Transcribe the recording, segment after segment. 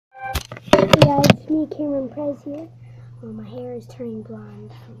me, Cameron Prez here. My hair is turning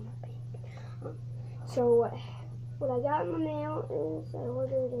blonde from the pink. So what I got in the mail is I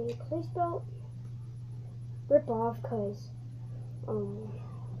ordered a police belt rip-off because on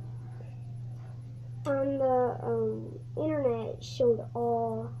the internet it showed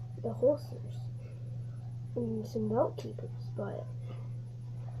all the holsters and some belt keepers, but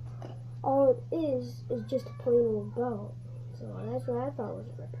all it is just a plain old belt. So that's what I thought was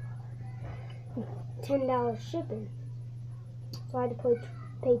a rip-off. $10 shipping. So I had to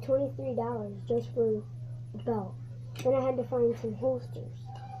pay $23 just for the belt. Then I had to find some holsters.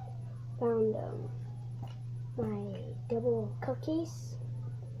 Found my double cuff case.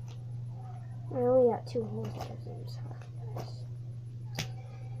 I only got 2 holsters inside.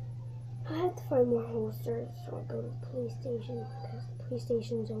 I have to find more holsters, so I go to the police station because the police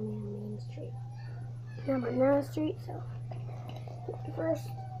station is only on Main Street. I'm on Narrow Street, so first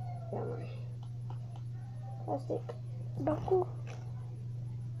got my plastic buckle.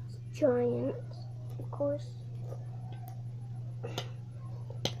 It's giant, of course.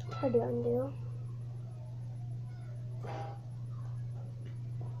 Hard to undo.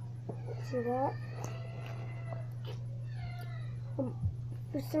 See that?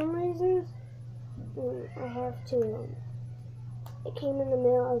 For some reason, I have to. It came in the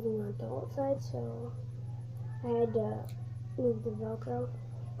mail. I was on the adult side, so I had to move the Velcro.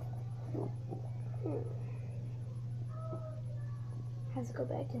 I have to go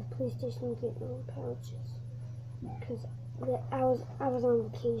back to the police station and get more pouches because I was on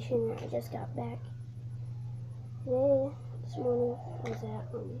vacation and I just got back today. This morning I was at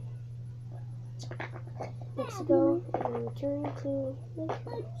Mexico and I'm returning to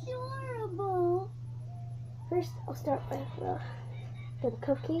Mexico. Adorable. First, I'll start with the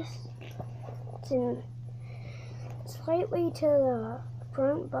cuff case. It's slightly to the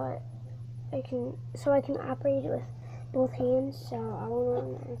front, but I can operate it with both hands, so I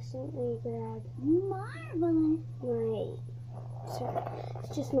won't accidentally grab Marvelous.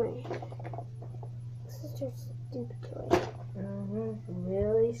 it's just my sister's stupid toy.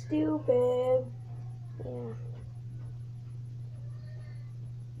 Really stupid. Yeah.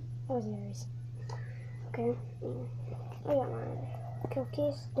 That was yours. Okay. I got my cuff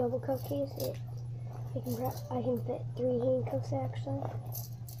case, double cuff case. I can fit 3 handcuffs actually.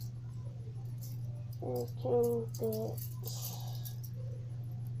 And it can fit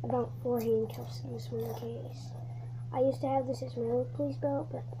about 4 handcuffs in this one case. I used to have this as my old police belt,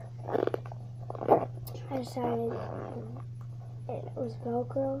 but I decided it was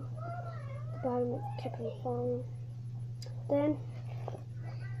Velcro. The bottom it kept me falling. Then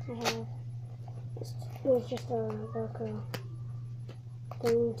there's just a Velcro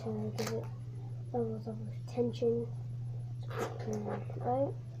thing to give it levels of tension.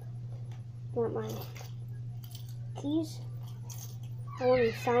 Right? Got my keys. I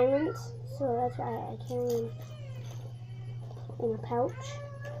wanted silence, so that's why I carry them in a pouch.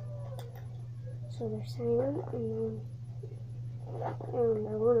 So they're silent, and I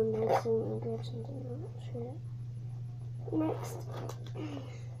want to accidentally grab something. I'm not sure. Next,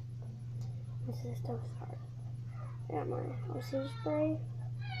 this stuff's hard. I got my OC spray,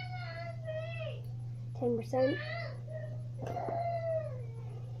 10%.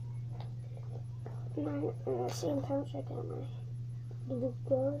 In the same pouch, I got my blue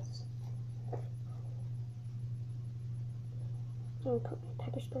gloves. I'm going to put my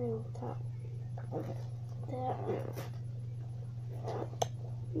pepper spray on the top. That.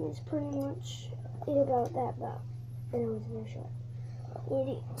 And that's pretty much it about that belt. And it was very short. We'll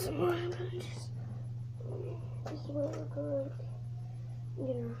eat some more pouches. This is what it looks like. I'm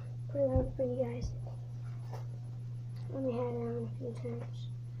going to put it on for you guys. Let me had it on a few times.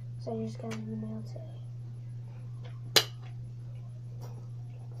 So I just got it in the mail today.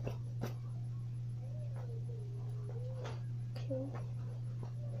 Okay.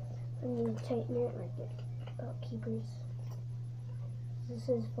 I'm going to tighten it like the belt keepers. This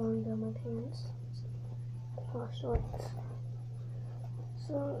is falling down my pants. Oh, shorts.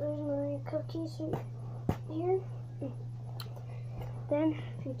 So there's my cuff case right here. Then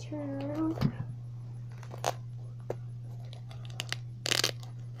if you turn around,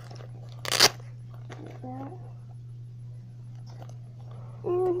 that.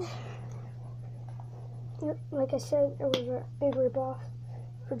 And yep, like I said, it was a big rip-off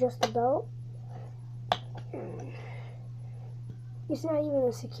for just the belt. And it's not even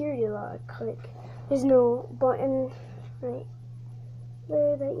a security lock. Like, there's no button right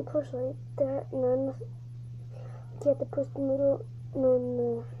there that you push like that, and then you have to push the middle and then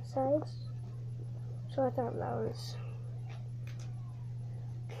the sides. So I thought that was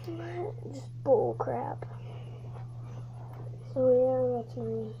Just bull crap. So yeah, that's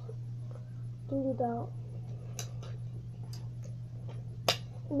my duty belt.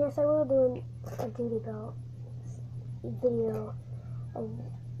 And yes, I will do a duty belt video of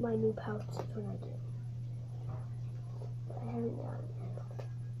my new pouches when I do. But I haven't done it.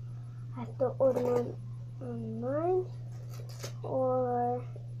 I have to order one online, or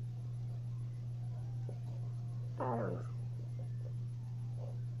I don't know.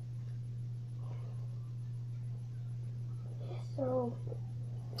 So,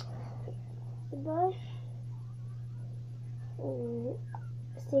 goodbye. And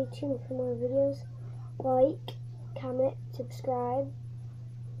stay tuned for more videos. Like, comment, subscribe.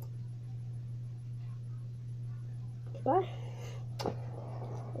 Goodbye.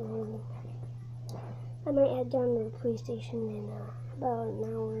 And I might head down to the police station in about an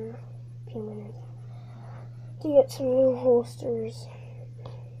hour, a few minutes, to get some new holsters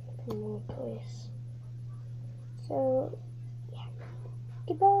from the place. So, yeah.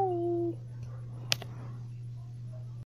 Goodbye.